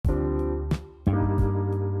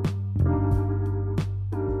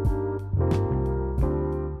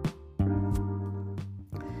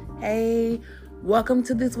Hey, welcome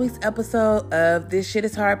to this week's episode of This Shit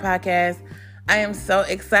Is Hard podcast. I am so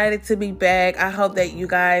excited to be back. I hope that you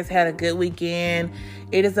guys had a good weekend.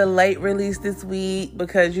 It is a late release this week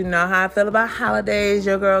because you know how I feel about holidays.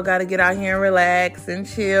 Your girl got to get out here and relax and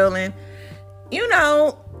chill and,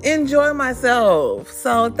 enjoy myself.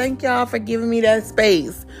 So thank y'all for giving me that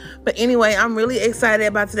space. But anyway, I'm really excited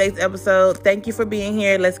about today's episode. Thank you for being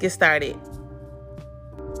here. Let's get started.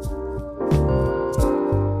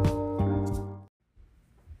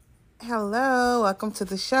 Hello, welcome to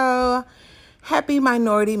the show. Happy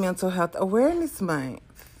Minority Mental Health Awareness Month.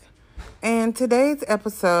 And today's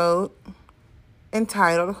episode,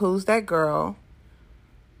 entitled, Who's That Girl?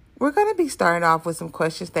 We're going to be starting off with some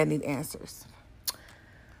questions that need answers.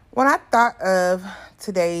 When I thought of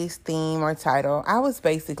today's theme or title, I was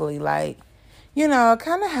basically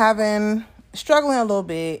struggling a little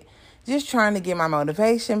bit, just trying to get my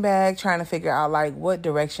motivation back, trying to figure out what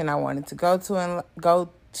direction I wanted to go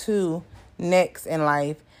to next in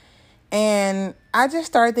life. And I just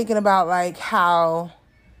started thinking about how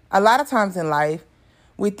a lot of times in life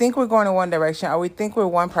we think we're going in one direction or we think we're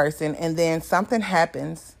one person, and then something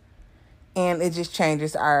happens and it just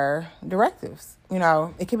changes our directives.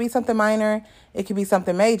 It could be something minor, it could be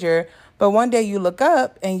something major, but one day you look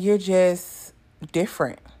up and you're just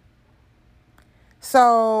different.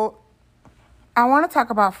 So I want to talk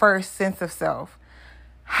about first sense of self.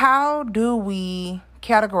 How do we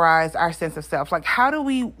categorize our sense of self? How do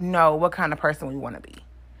we know what kind of person we want to be?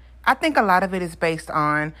 I think a lot of it is based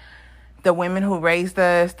on the women who raised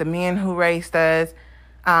us, the men who raised us,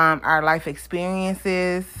 our life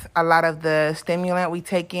experiences, a lot of the stimulant we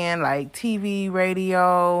take in, like TV,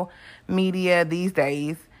 radio, media these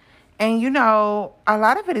days. And, a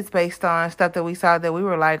lot of it is based on stuff that we saw that we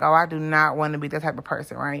were like, oh, I do not want to be that type of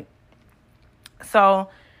person, right? So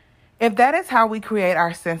if that is how we create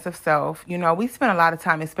our sense of self, we spend a lot of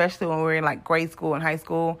time, especially when we're in grade school and high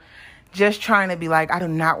school, just trying to be I do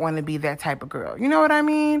not want to be that type of girl. You know what I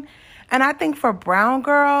mean? And I think for brown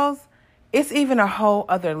girls, it's even a whole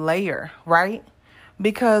other layer, right?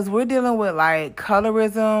 Because we're dealing with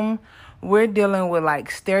colorism. We're dealing with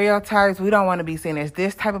stereotypes. We don't want to be seen as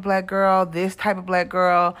this type of black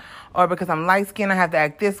girl, or because I'm light skinned, I have to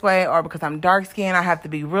act this way, or because I'm dark skinned, I have to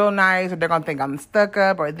be real nice, or they're going to think I'm stuck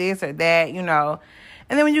up, or this or that, And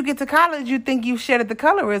then when you get to college, you think you've shedded the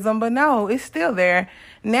colorism, but no, it's still there.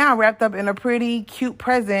 Now wrapped up in a pretty cute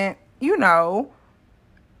present,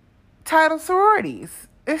 titled sororities.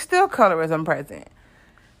 It's still colorism present.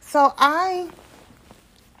 So I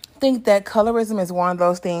think that colorism is one of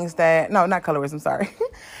those things that, no, not colorism, sorry.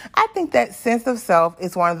 I think that sense of self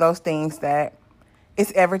is one of those things that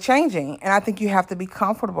is ever changing. And I think you have to be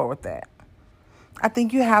comfortable with that. I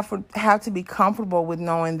think you have to be comfortable with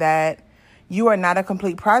knowing that you are not a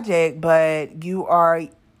complete project, but you are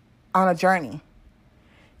on a journey.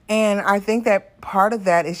 And I think that part of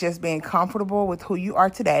that is just being comfortable with who you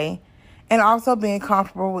are today, and also being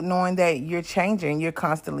comfortable with knowing that you're changing, you're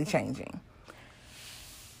constantly changing.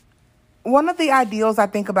 One of the ideals I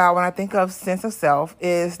think about when I think of sense of self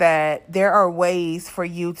is that there are ways for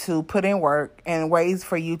you to put in work and ways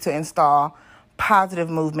for you to install positive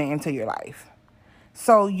movement into your life.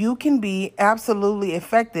 So you can be absolutely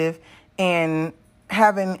effective in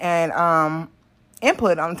having an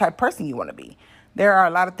input on the type of person you want to be. There are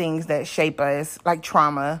a lot of things that shape us, like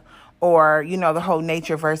trauma, or, the whole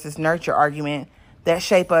nature versus nurture argument that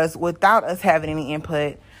shape us without us having any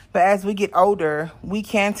input. But as we get older, we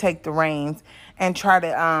can take the reins and try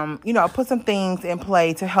to, put some things in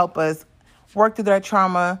play to help us work through that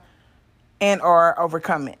trauma and or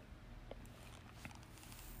overcome it.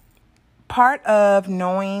 Part of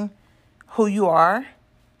knowing who you are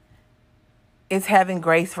is having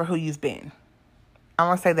grace for who you've been. I'm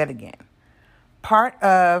going to say that again. Part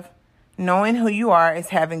of knowing who you are is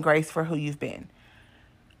having grace for who you've been.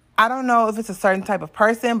 I don't know if it's a certain type of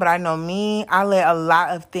person, but I know me, I let a lot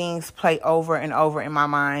of things play over and over in my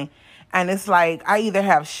mind. And it's I either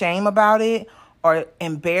have shame about it or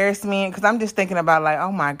embarrassment, because I'm just thinking about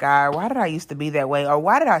oh my God, why did I used to be that way? Or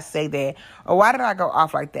why did I say that? Or why did I go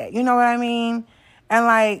off like that? You know what I mean?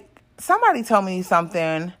 And somebody told me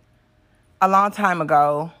something a long time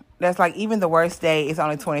ago that's even the worst day is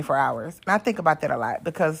only 24 hours. And I think about that a lot,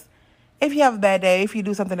 because if you have a bad day, if you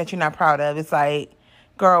do something that you're not proud of, it's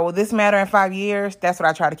girl, will this matter in 5 years? That's what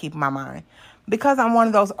I try to keep in my mind. Because I'm one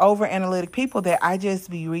of those over-analytic people that I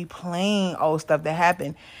just be replaying old stuff that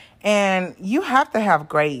happened. And you have to have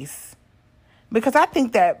grace. Because I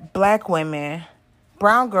think that black women,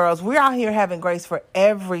 brown girls, we're out here having grace for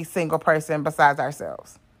every single person besides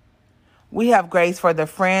ourselves. We have grace for the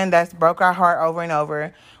friend that's broke our heart over and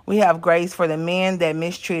over. We have grace for the men that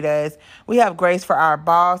mistreat us. We have grace for our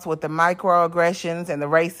boss with the microaggressions and the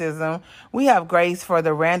racism. We have grace for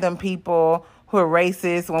the random people who are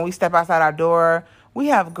racist when we step outside our door. We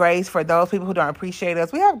have grace for those people who don't appreciate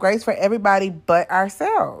us. We have grace for everybody but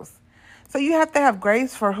ourselves. So you have to have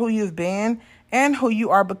grace for who you've been and who you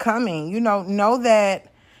are becoming. Know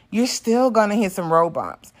that you're still going to hit some road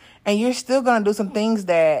bumps. And you're still going to do some things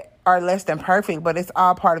that are less than perfect, but it's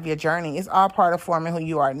all part of your journey. It's all part of forming who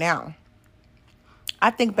you are now.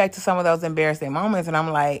 I think back to some of those embarrassing moments and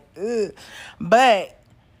I'm like, ugh. But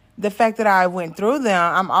the fact that I went through them,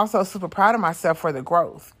 I'm also super proud of myself for the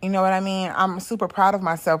growth. You know what I mean? I'm super proud of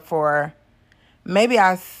myself for maybe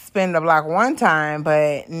I spin the block one time,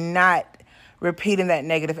 but not repeating that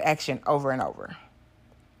negative action over and over.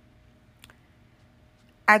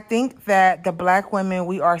 I think that the Black women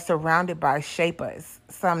we are surrounded by shape us,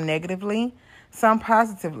 some negatively, some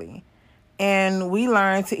positively. And we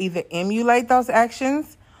learn to either emulate those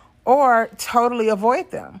actions or totally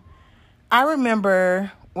avoid them. I remember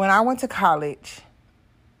when I went to college,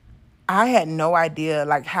 I had no idea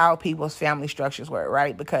how people's family structures were,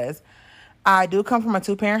 right? Because I do come from a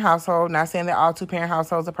 2-parent household. Not saying that all 2-parent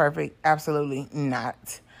households are perfect. Absolutely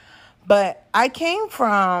not. But I came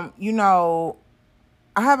from,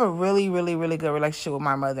 I have a really, really, really good relationship with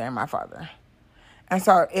my mother and my father. And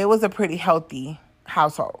so it was a pretty healthy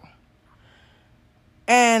household.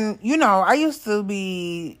 And, I used to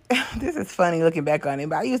be, this is funny looking back on it,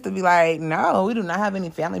 but I used to be like, no, we do not have any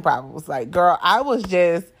family problems. Girl, I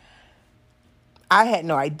had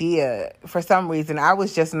no idea. For some reason, I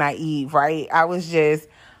was just naive, right? I was just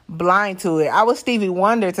blind to it. I was Stevie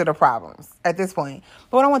Wonder to the problems at this point.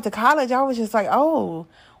 But when I went to college, I was just like, oh,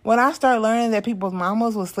 when I started learning that people's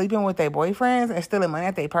mamas was sleeping with their boyfriends and stealing money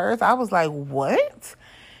at their purse, I was like, what?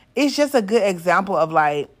 It's just a good example of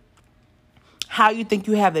how you think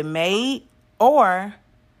you have it made or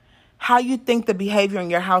how you think the behavior in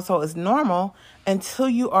your household is normal until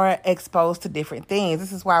you are exposed to different things.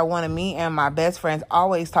 This is why one of me and my best friends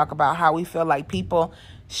always talk about how we feel like people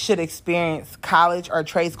should experience college or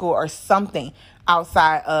trade school or something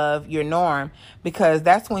outside of your norm, because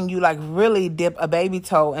that's when you really dip a baby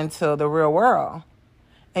toe into the real world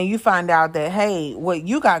and you find out that, hey, what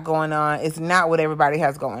you got going on is not what everybody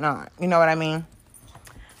has going on. You know what I mean?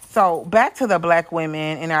 So back to the Black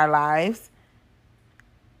women in our lives.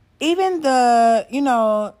 Even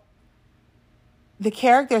the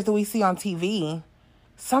characters that we see on TV,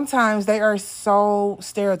 sometimes they are so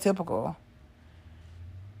stereotypical.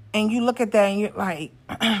 And you look at that and you're like,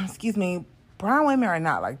 excuse me, brown women are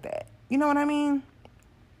not like that. You know what I mean?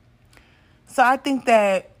 So I think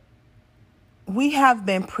that we have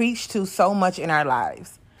been preached to so much in our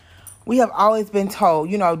lives. We have always been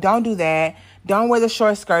told, don't do that. Don't wear the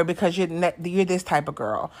short skirt because you're this type of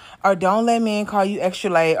girl. Or don't let men call you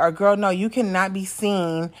extra late. Or girl, no, you cannot be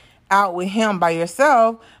seen out with him by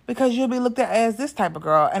yourself because you'll be looked at as this type of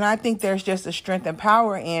girl. And I think there's just a strength and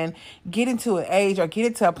power in getting to an age or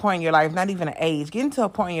getting to a point in your life, not even an age, getting to a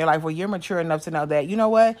point in your life where you're mature enough to know that, you know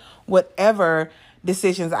what, whatever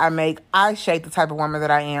decisions I make, I shape the type of woman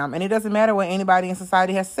that I am. And it doesn't matter what anybody in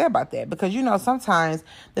society has said about that, because, sometimes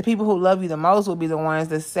the people who love you the most will be the ones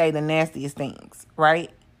that say the nastiest things,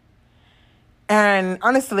 right? And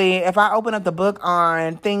honestly, if I open up the book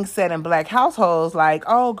on things said in Black households,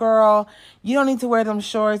 oh, girl, you don't need to wear them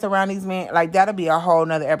shorts around these men, that'll be a whole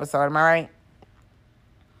nother episode. Am I right?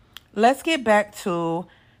 Let's get back to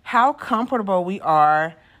how comfortable we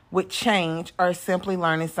are with change or simply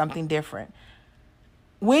learning something different.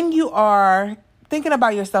 When you are thinking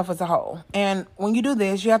about yourself as a whole, and when you do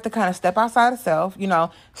this, you have to kind of step outside of self,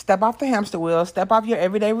 step off the hamster wheel, step off your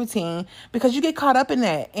everyday routine, because you get caught up in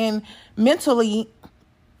that. And mentally,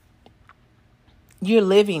 you're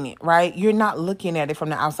living it, right? You're not looking at it from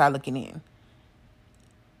the outside looking in.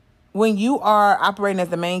 When you are operating as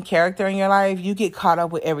the main character in your life, you get caught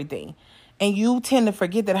up with everything. And you tend to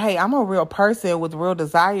forget that, hey, I'm a real person with real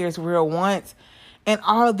desires, real wants, and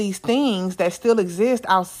all of these things that still exist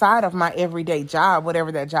outside of my everyday job,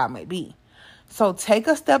 whatever that job may be. So take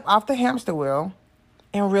a step off the hamster wheel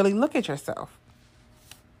and really look at yourself.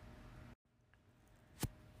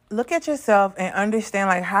 Look at yourself and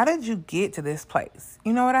understand, how did you get to this place?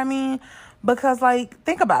 You know what I mean? Because,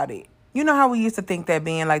 think about it. You know how we used to think that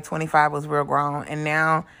being, 25 was real grown, and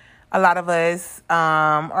now a lot of us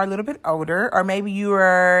are a little bit older, or maybe you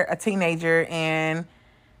were a teenager and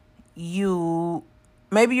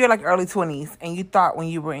maybe you're early 20s and you thought when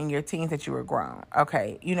you were in your teens that you were grown.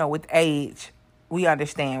 Okay. With age, we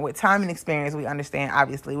understand. With time and experience, we understand.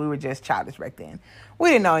 Obviously, we were just childish back then. We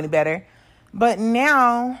didn't know any better. But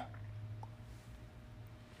now,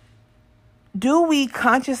 do we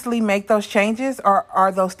consciously make those changes, or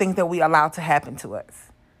are those things that we allow to happen to us?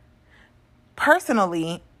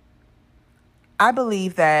 Personally, I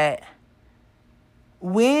believe that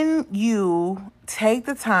when you take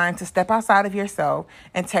the time to step outside of yourself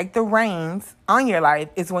and take the reins on your life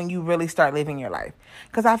is when you really start living your life.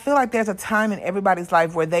 Because I feel like there's a time in everybody's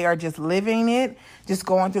life where they are just living it, just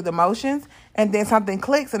going through the motions, and then something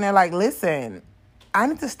clicks and they're like, listen, I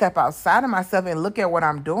need to step outside of myself and look at what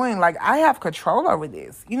I'm doing. Like, I have control over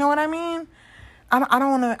this. You know what I mean? I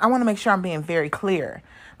want to make sure I'm being very clear.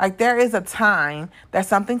 Like, there is a time that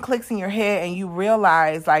something clicks in your head and you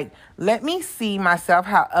realize, like, let me see myself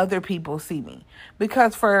how other people see me.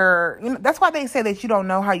 Because that's why they say that you don't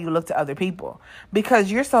know how you look to other people,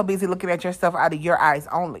 because you're so busy looking at yourself out of your eyes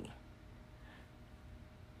only.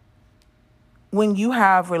 When you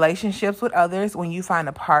have relationships with others, when you find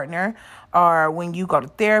a partner, or when you go to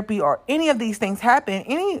therapy, or any of these things happen,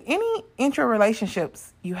 any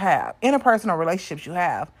interrelationships you have, interpersonal relationships you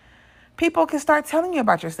have, people can start telling you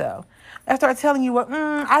about yourself. They start telling you, well,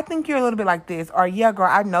 I think you're a little bit like this. Or, yeah, girl,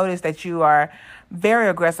 I noticed that you are very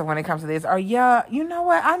aggressive when it comes to this. Or, yeah, you know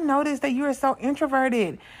what? I noticed that you are so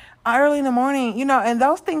introverted early in the morning. And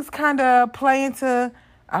those things kind of play into,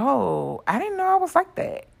 oh, I didn't know I was like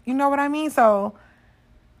that. You know what I mean? So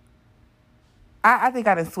I think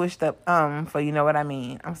I done switched up for you know what I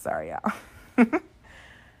mean. I'm sorry, y'all.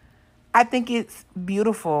 I think it's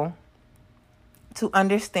beautiful to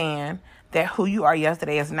understand that who you are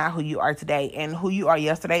yesterday is not who you are today. And who you are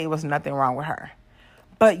yesterday, it was nothing wrong with her.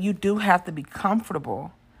 But you do have to be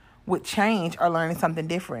comfortable with change or learning something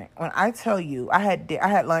different. When I tell you, I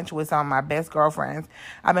had lunch with some of my best girlfriends.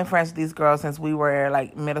 I've been friends with these girls since we were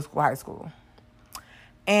like middle school, high school.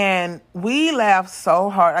 And we laughed so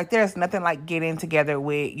hard. Like, there's nothing like getting together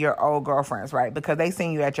with your old girlfriends, right? Because they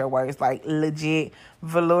seen you at your worst, like legit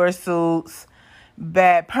velour suits,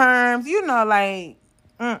 bad perms, like,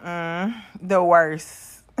 the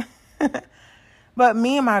worst. But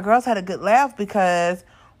me and my girls had a good laugh because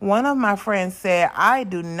one of my friends said, I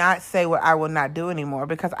do not say what I will not do anymore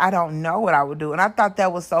because I don't know what I would do. And I thought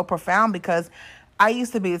that was so profound because I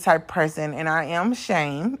used to be the type of person, and I am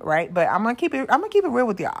ashamed, right? But I'm gonna keep it real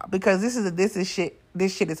with y'all because this shit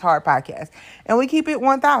is hard podcast, and we keep it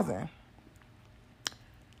 1,000.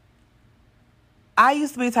 I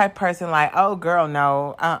used to be the type of person like, oh girl,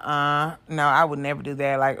 no, no, I would never do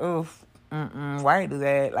that. Like, oof, why you do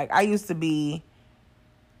that? Like, I used to be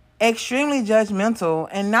extremely judgmental,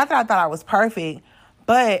 and not that I thought I was perfect,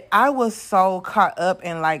 but I was so caught up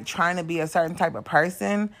in like trying to be a certain type of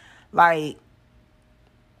person, like.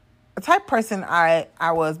 The type of person I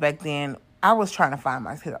was back then, I was trying to find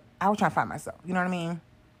myself. You know what I mean?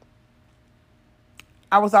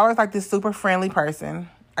 I was always like this super friendly person.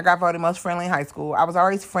 I got voted most friendly in high school. I was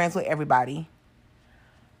always friends with everybody.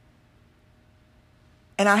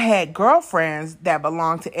 And I had girlfriends that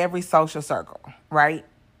belonged to every social circle, right?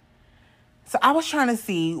 So I was trying to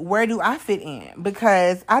see, where do I fit in?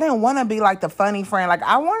 Because I didn't want to be like the funny friend. Like,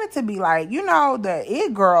 I wanted to be like, the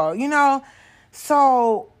it girl,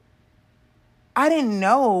 So I didn't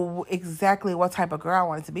know exactly what type of girl I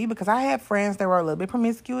wanted to be because I had friends that were a little bit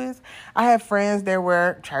promiscuous. I had friends that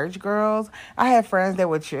were church girls. I had friends that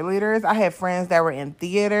were cheerleaders. I had friends that were in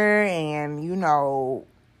theater and,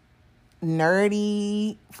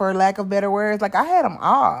 nerdy, for lack of better words. Like, I had them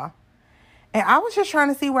all. And I was just trying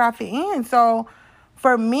to see where I fit in. So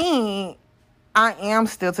for me, I am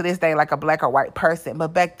still to this day like a black or white person.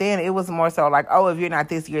 But back then it was more so like, oh, if you're not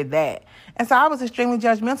this, you're that. And so I was extremely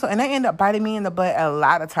judgmental. And they ended up biting me in the butt a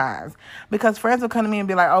lot of times. Because friends would come to me and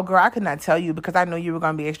be like, oh, girl, I could not tell you because I knew you were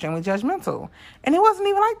going to be extremely judgmental. And it wasn't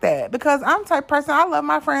even like that. Because I'm the type of person, I love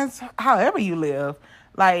my friends however you live.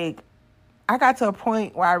 Like, I got to a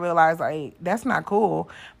point where I realized, like, that's not cool.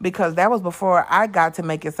 Because that was before I got to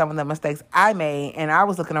making some of the mistakes I made. And I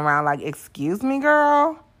was looking around like, excuse me,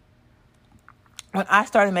 girl? When I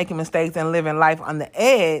started making mistakes and living life on the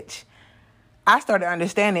edge, I started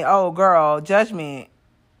understanding, oh, girl, judgment,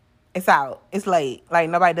 it's out. It's late. Like,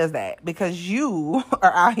 nobody does that because you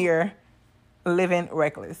are out here living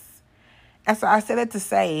reckless. And so I said it to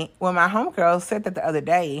say, when my homegirl said that the other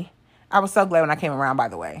day, I was so glad when I came around, by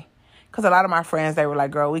the way. Because a lot of my friends, they were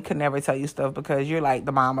like, girl, we could never tell you stuff because you're like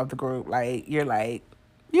the mom of the group. Like, you're like,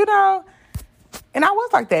 And I was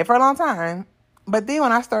like that for a long time. But then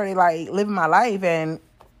when I started, like, living my life and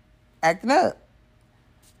acting up,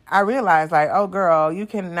 I realized, like, oh, girl, you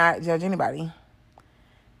cannot judge anybody.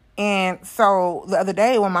 And so the other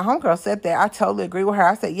day when my homegirl said that, I totally agree with her.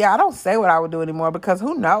 I said, yeah, I don't say what I would do anymore because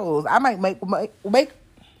who knows? I might make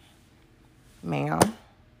ma'am,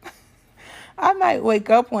 I might wake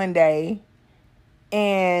up one day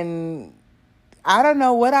and I don't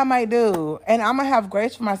know what I might do. And I'm going to have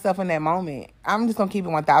grace for myself in that moment. I'm just going to keep it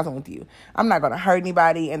 1,000 with you. I'm not going to hurt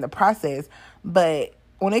anybody in the process. But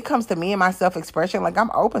when it comes to me and my self-expression, like,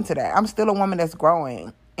 I'm open to that. I'm still a woman that's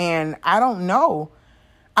growing. And I don't know.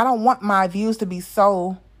 I don't want my views to be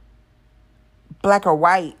so black or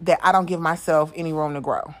white that I don't give myself any room to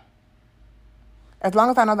grow. As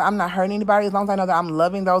long as I know that I'm not hurting anybody, as long as I know that I'm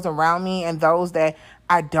loving those around me and those that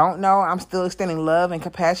I don't know, I'm still extending love and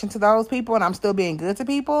compassion to those people and I'm still being good to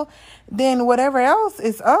people, then whatever else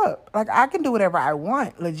is up. Like, I can do whatever I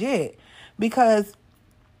want, legit. Because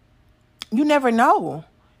you never know.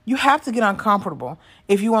 You have to get uncomfortable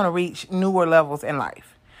if you want to reach newer levels in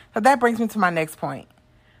life. So that brings me to my next point.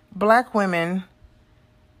 Black women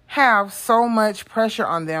have so much pressure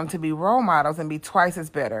on them to be role models and be twice as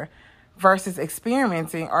better versus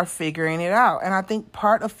experimenting or figuring it out. And I think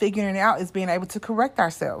part of figuring it out is being able to correct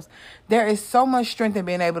ourselves. There is so much strength in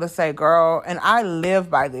being able to say, girl, and I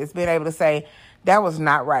live by this, being able to say, that was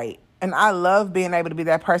not right. And I love being able to be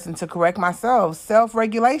that person to correct myself,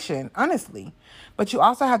 self-regulation, honestly. But you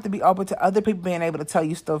also have to be open to other people being able to tell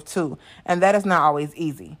you stuff too. And that is not always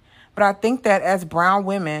easy. But I think that as brown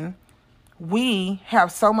women, we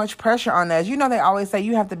have so much pressure on us. You know, they always say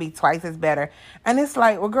you have to be twice as better. And it's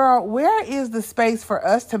like, well, girl, where is the space for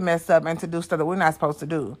us to mess up and to do stuff that we're not supposed to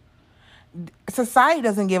do? Society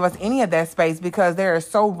doesn't give us any of that space because they're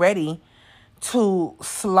so ready to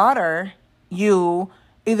slaughter you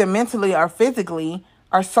either mentally or physically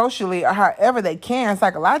or socially or however they can,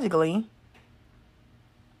 psychologically,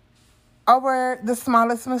 over the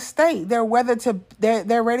smallest mistake. They're ready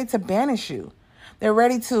to banish you. They're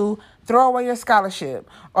ready to throw away your scholarship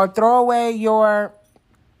or throw away your,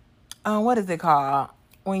 what is it called?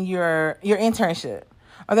 When your internship.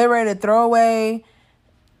 Or they're ready to throw away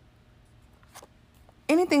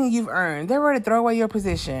anything you've earned. They're ready to throw away your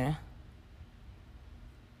position.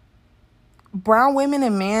 Brown women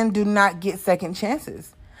and men do not get second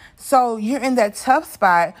chances. So you're in that tough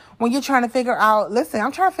spot when you're trying to figure out, listen,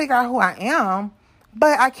 I'm trying to figure out who I am,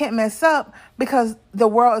 but I can't mess up because the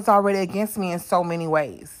world is already against me in so many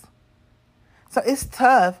ways. So it's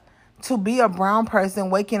tough to be a brown person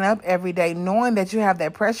waking up every day knowing that you have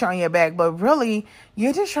that pressure on your back, but really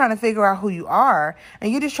you're just trying to figure out who you are.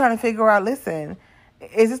 And you're just trying to figure out, listen,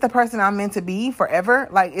 is this the person I'm meant to be forever?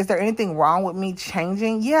 Like, is there anything wrong with me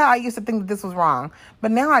changing? Yeah, I used to think that this was wrong,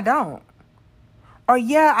 but now I don't. Or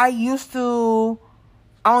yeah, I used to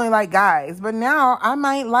only like guys, but now I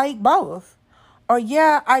might like both. Or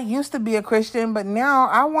yeah, I used to be a Christian, but now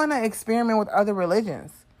I want to experiment with other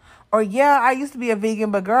religions. Or yeah, I used to be a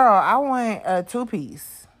vegan, but girl, I want a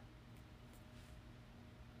two-piece.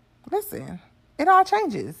 Listen, it all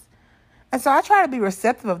changes. And so I try to be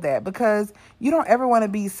receptive of that because you don't ever want to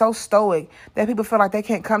be so stoic that people feel like they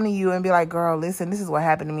can't come to you and be like, girl, listen, this is what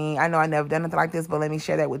happened to me. I know I never done nothing like this, but let me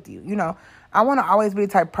share that with you. You know, I want to always be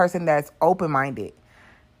the type of person that's open-minded.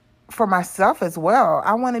 For myself as well,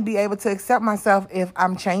 I want to be able to accept myself if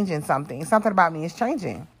I'm changing something. Something about me is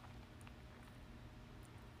changing.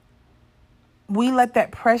 We let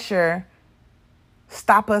that pressure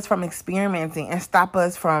stop us from experimenting and stop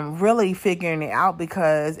us from really figuring it out,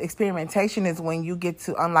 because experimentation is when you get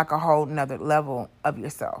to unlock a whole nother level of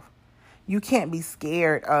yourself. You can't be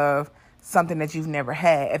scared of something that you've never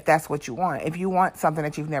had if that's what you want. If you want something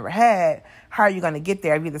that you've never had, how are you going to get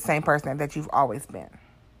there if you're the same person that you've always been?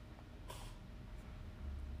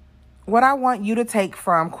 What I want you to take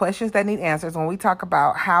from questions that need answers when we talk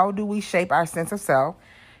about how do we shape our sense of self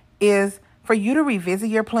is for you to revisit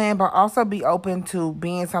your plan, but also be open to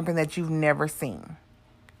being something that you've never seen.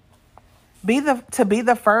 To be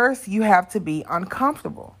the first, you have to be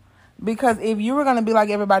uncomfortable. Because if you were going to be like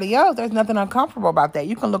everybody else, there's nothing uncomfortable about that.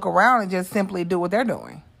 You can look around and just simply do what they're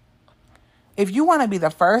doing. If you want to be the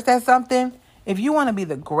first at something, if you want to be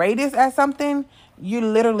the greatest at something, you're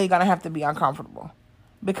literally going to have to be uncomfortable.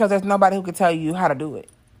 Because there's nobody who can tell you how to do it.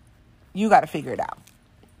 You got to figure it out.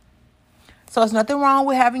 So it's nothing wrong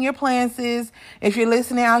with having your plans, sis. If you're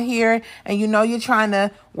listening out here and you know you're trying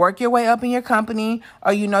to work your way up in your company,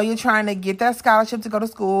 or you know you're trying to get that scholarship to go to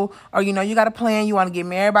school, or you know you got a plan, you want to get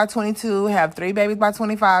married by 22, have 3 babies by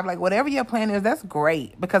 25, like whatever your plan is, that's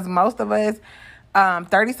great. Because most of us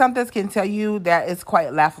 30-somethings can tell you that it's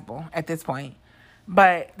quite laughable at this point.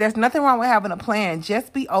 But there's nothing wrong with having a plan.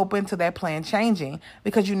 Just be open to that plan changing,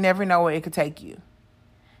 because you never know where it could take you.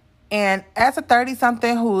 And as a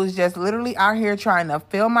 30-something who's just literally out here trying to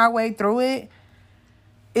feel my way through it,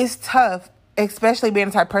 it's tough, especially being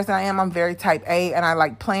the type of person I am. I'm very type A, and I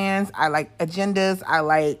like plans. I like agendas. I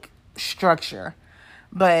like structure.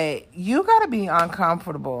 But you got to be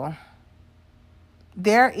uncomfortable.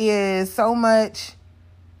 There is so much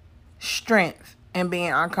strength in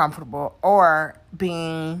being uncomfortable or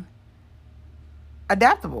being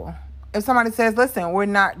adaptable. If somebody says, listen, we're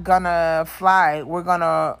not going to fly, we're going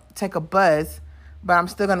to take a bus, but I'm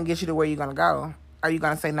still going to get you to where you're going to go, are you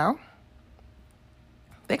going to say no?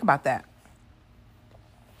 Think about that.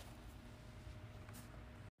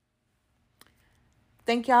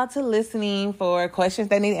 Thank y'all to listening for questions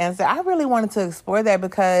that need answered. I really wanted to explore that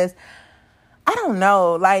because I don't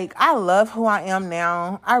know, like, I love who I am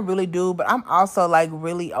now. I really do, but I'm also, like,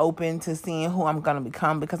 really open to seeing who I'm going to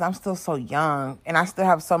become because I'm still so young and I still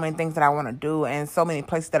have so many things that I want to do and so many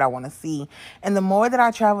places that I want to see. And the more that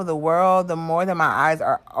I travel the world, the more that my eyes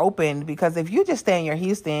are opened, because if you just stay in your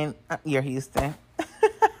Houston.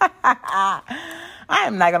 I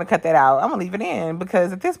am not going to cut that out. I'm going to leave it in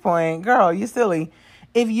because at this point, girl, you silly.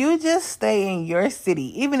 If you just stay in your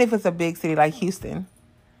city, even if it's a big city like Houston,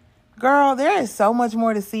 girl, there is so much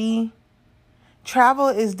more to see. Travel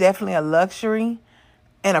is definitely a luxury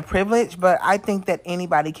and a privilege, but I think that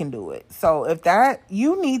anybody can do it. So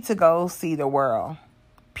you need to go see the world,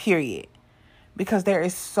 period. Because there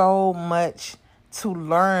is so much to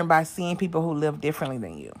learn by seeing people who live differently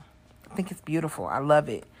than you. I think it's beautiful. I love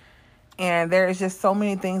it. And there is just so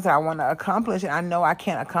many things that I want to accomplish. And I know I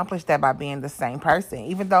can't accomplish that by being the same person.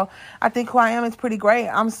 Even though I think who I am is pretty great.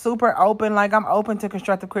 I'm super open. Like, I'm open to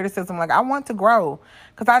constructive criticism. Like, I want to grow.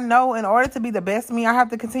 Because I know in order to be the best me, I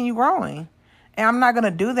have to continue growing. And I'm not going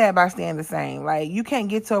to do that by staying the same. Like, you can't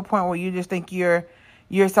get to a point where you just think you're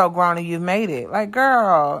so grown and you've made it. Like,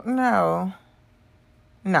 girl, no.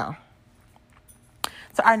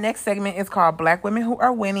 So our next segment is called Black Women Who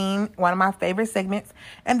Are Winning, one of my favorite segments.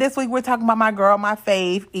 And this week we're talking about my girl, my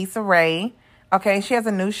fave, Issa Rae. Okay, she has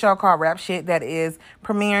a new show called Rap Shit that is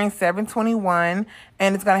premiering 7/21,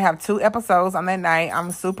 and it's going to have 2 episodes on that night.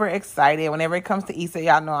 I'm super excited. Whenever it comes to Issa,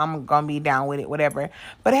 y'all know I'm going to be down with it, whatever.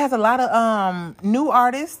 But it has a lot of new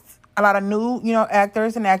artists, a lot of new,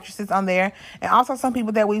 actors and actresses on there, and also some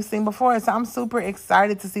people that we've seen before. So I'm super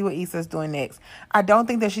excited to see what Issa's doing next. I don't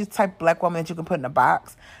think that she's the type of black woman that you can put in a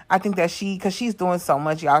box. I think that because she's doing so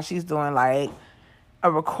much, y'all. She's doing like a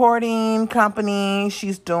recording company.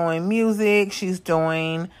 She's doing music. She's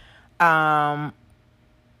doing a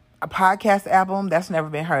podcast album that's never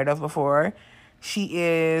been heard of before. She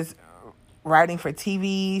is writing for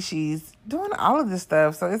TV. She's doing all of this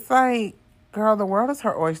stuff. So it's like, girl, the world is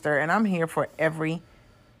her oyster, and I'm here for every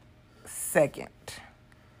second.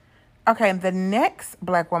 Okay, the next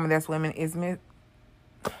black woman that's women is Miss...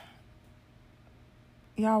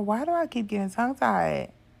 Y'all, why do I keep getting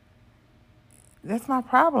tongue-tied? That's my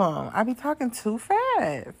problem. I be talking too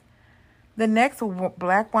fast. The next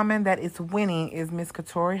black woman that is winning is Miss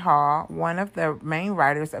Katori Hall, one of the main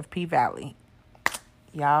writers of P-Valley.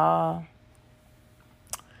 Y'all...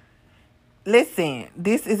 Listen,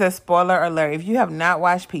 this is a spoiler alert. If you have not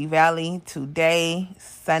watched P-Valley, today,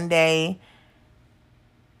 Sunday,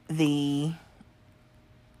 is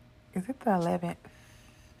it the 11th?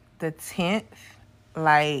 The 10th?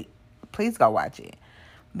 Like, please go watch it.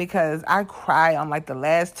 Because I cry on like the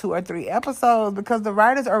last 2 or 3 episodes because the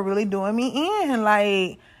writers are really doing me in.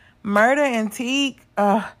 Like, Murder and Teak,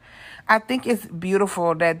 I think it's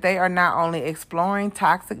beautiful that they are not only exploring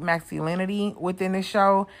toxic masculinity within the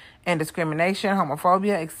show and discrimination,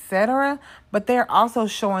 homophobia, etc., but they're also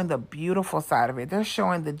showing the beautiful side of it. They're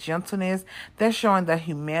showing the gentleness. They're showing the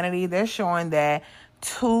humanity. They're showing that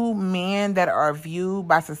 2 men that are viewed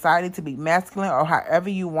by society to be masculine, or however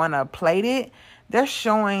you want to plate it, they're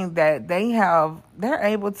showing that they're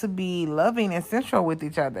able to be loving and sensual with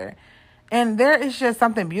each other. And there is just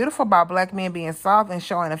something beautiful about black men being soft and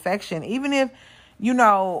showing affection. Even if, in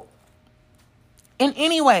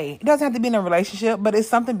any way, it doesn't have to be in a relationship, but it's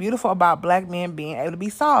something beautiful about black men being able to be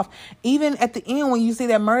soft. Even at the end, when you see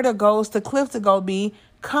that Murder goes to Cliff to go be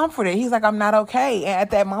comforted, he's like, I'm not okay. And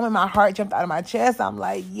at that moment, my heart jumped out of my chest. I'm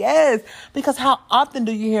like, yes. Because how often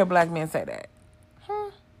do you hear black men say that?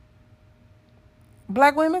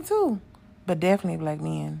 Black women too, but definitely black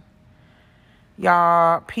men.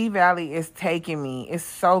 Y'all, P-Valley is taking me. It's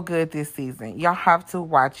so good this season. Y'all have to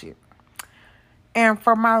watch it. And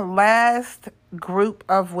for my last group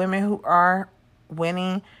of women who are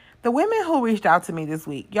winning, the women who reached out to me this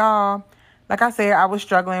week. Y'all, like I said, I was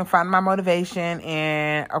struggling finding my motivation.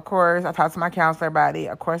 And, of course, I talked to my counselor about it.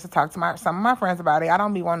 Of course, I talked to some of my friends about it. I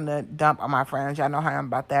don't be wanting to dump on my friends. Y'all know how I am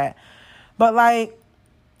about that. But, like,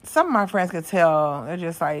 some of my friends could tell. They're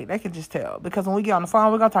just like, they could just tell. Because when we get on the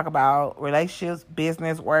phone, we're going to talk about relationships,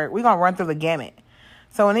 business, work. We're going to run through the gamut.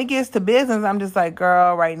 So when it gets to business, I'm just like,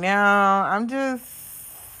 girl, right now, I'm just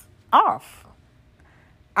off.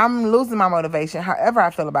 I'm losing my motivation. However I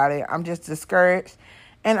feel about it, I'm just discouraged.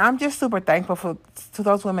 And I'm just super thankful to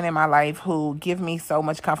those women in my life who give me so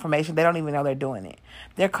much confirmation. They don't even know they're doing it.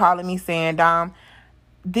 They're calling me saying, Dom,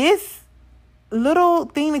 this little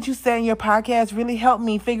thing that you said in your podcast really helped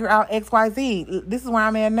me figure out XYZ. This is where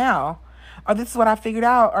I'm at now. Or this is what I figured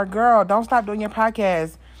out. Or, girl, don't stop doing your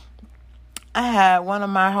podcast. I had one of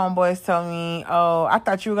my homeboys tell me, oh, I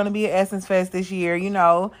thought you were going to be at Essence Fest this year,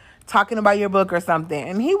 talking about your book or something.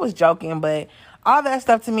 And he was joking, but all that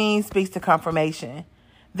stuff to me speaks to confirmation.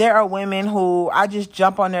 There are women who I just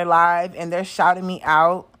jump on their live and they're shouting me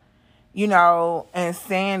out, and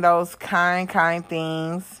saying those kind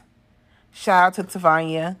things. Shout out to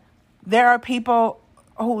Tavanya. There are people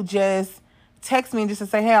who just text me just to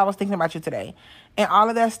say, hey, I was thinking about you today. And all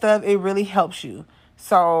of that stuff, it really helps you.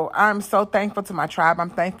 So I'm so thankful to my tribe. I'm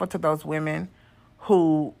thankful to those women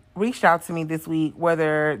who reached out to me this week,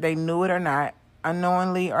 whether they knew it or not,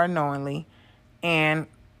 unknowingly or knowingly, and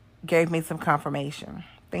gave me some confirmation.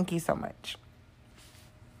 Thank you so much.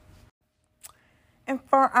 And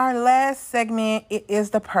for our last segment, it is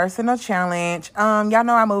the personal challenge. Y'all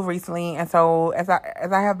know I moved recently, and so as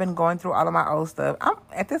I have been going through all of my old stuff,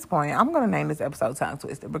 at this point, I'm gonna name this episode Tongue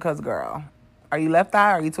Twister because, girl, are you left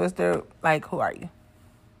eye? Are you twister? Like, who are you?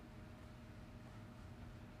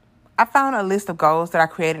 I found a list of goals that I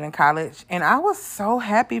created in college, and I was so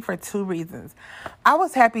happy for two reasons. I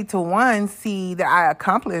was happy to, one, see that I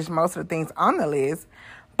accomplished most of the things on the list,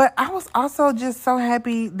 but I was also just so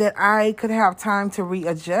happy that I could have time to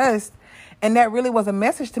readjust, and that really was a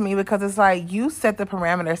message to me because it's like you set the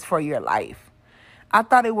parameters for your life. I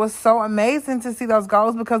thought it was so amazing to see those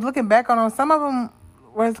goals because looking back on them, some of them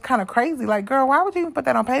was kind of crazy. Like, girl, why would you even put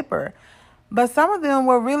that on paper? But some of them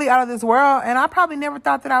were really out of this world, and I probably never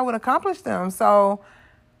thought that I would accomplish them. So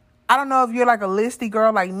I don't know if you're like a listy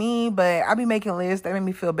girl like me, but I be making lists. They make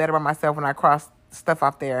me feel better about myself when I cross stuff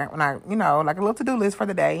off there. When I, like a little to-do list for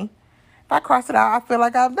the day. If I cross it out, I feel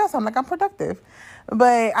like I've done something, like I'm productive.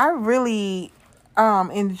 But I really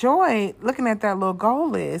enjoy looking at that little goal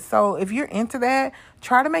list. So if you're into that,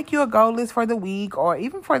 try to make you a goal list for the week or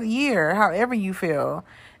even for the year, however you feel.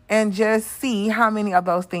 And just see how many of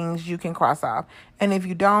those things you can cross off. And if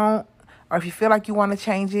you don't, or if you feel like you want to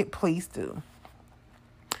change it, please do.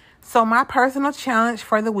 So my personal challenge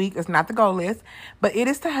for the week is not the goal list, but it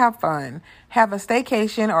is to have fun. Have a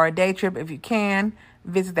staycation or a day trip if you can.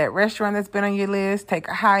 Visit that restaurant that's been on your list. Take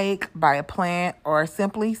a hike, buy a plant, or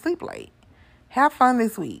simply sleep late. Have fun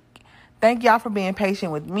this week. Thank y'all for being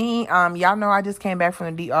patient with me. Y'all know I just came back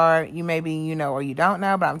from the DR. You maybe know or you don't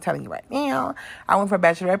know, but I'm telling you right now. I went for a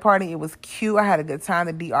bachelorette party. It was cute. I had a good time.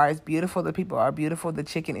 The DR is beautiful. The people are beautiful. The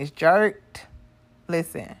chicken is jerked.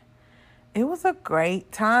 Listen, it was a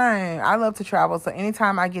great time. I love to travel, so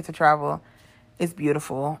anytime I get to travel, it's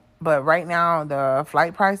beautiful. But right now, the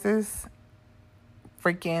flight prices,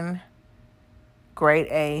 freaking grade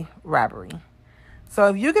A robbery. So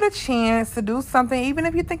if you get a chance to do something, even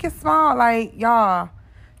if you think it's small, like, y'all,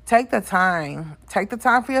 take the time. Take the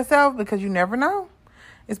time for yourself because you never know.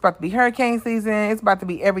 It's about to be hurricane season. It's about to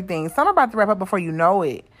be everything. Summer about to wrap up before you know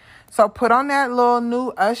it. So put on that little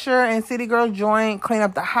new Usher and City Girl joint, clean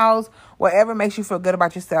up the house, whatever makes you feel good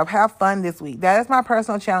about yourself. Have fun this week. That is my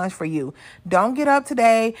personal challenge for you. Don't get up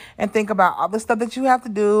today and think about all the stuff that you have to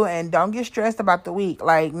do and don't get stressed about the week.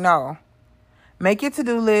 Like, no. Make your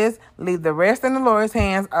to-do list. Leave the rest in the Lord's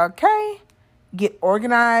hands. Okay? Get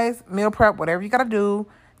organized, meal prep, whatever you got to do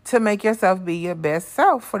to make yourself be your best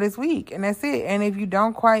self for this week. And that's it. And if you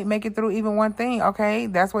don't quite make it through even one thing, okay,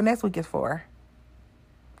 that's what next week is for.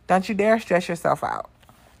 Don't you dare stress yourself out.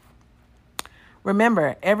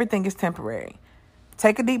 Remember, everything is temporary.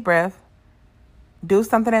 Take a deep breath. Do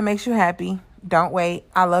something that makes you happy. Don't wait.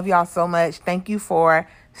 I love y'all so much. Thank you for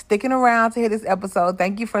sticking around to hear this episode.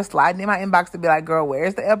 Thank you for sliding in my inbox to be like, girl,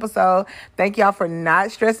 where's the episode? Thank y'all for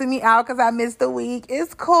not stressing me out because I missed the week.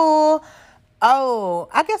 It's cool. Oh,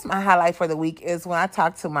 I guess my highlight for the week is when I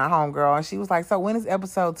talked to my homegirl and she was like, so when is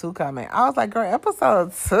episode 2 coming? I was like, girl,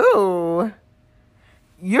 episode 2?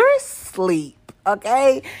 You're asleep.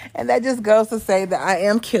 Okay? And that just goes to say that I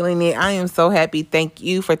am killing it. I am so happy. Thank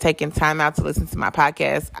you for taking time out to listen to my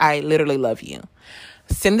podcast. I literally love you.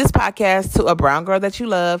 Send this podcast to a brown girl that you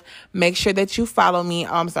love. Make sure that you follow me.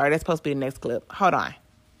 Oh, I'm sorry. That's supposed to be the next clip. Hold on.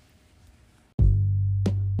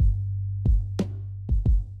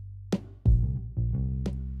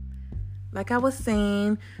 like I was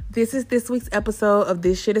saying, this is this week's episode of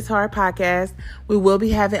This Shit Is Hard podcast. We will be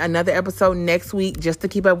having another episode next week just to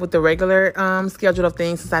keep up with the regular schedule of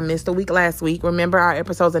things since I missed a week last week. Remember, our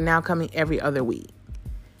episodes are now coming every other week.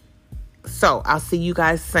 So I'll see you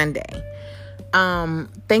guys Sunday.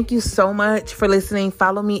 Thank you so much for listening.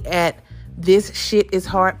 Follow me at This Shit Is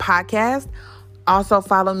Hard podcast. Also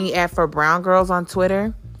follow me at For Brown Girls on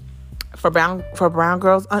Twitter. For Brown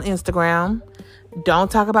Girls on Instagram.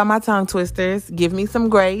 Don't talk about my tongue twisters. Give me some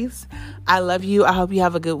grace. I love you. I hope you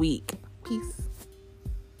have a good week. Peace.